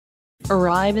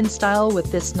Arrive in style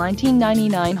with this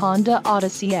 1999 Honda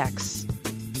Odyssey X.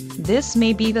 This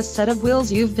may be the set of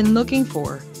wheels you've been looking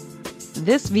for.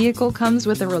 This vehicle comes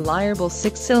with a reliable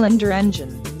 6-cylinder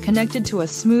engine, connected to a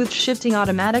smooth shifting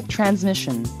automatic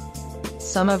transmission.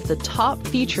 Some of the top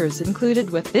features included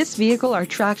with this vehicle are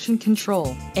traction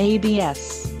control,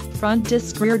 ABS, front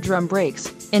disc rear drum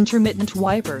brakes, intermittent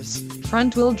wipers,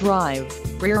 front-wheel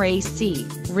drive, rear AC,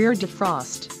 rear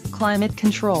defrost, climate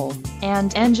control,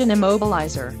 and engine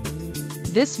immobilizer.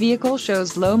 This vehicle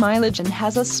shows low mileage and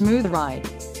has a smooth ride.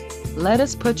 Let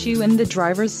us put you in the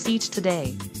driver's seat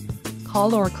today.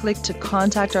 Call or click to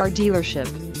contact our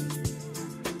dealership.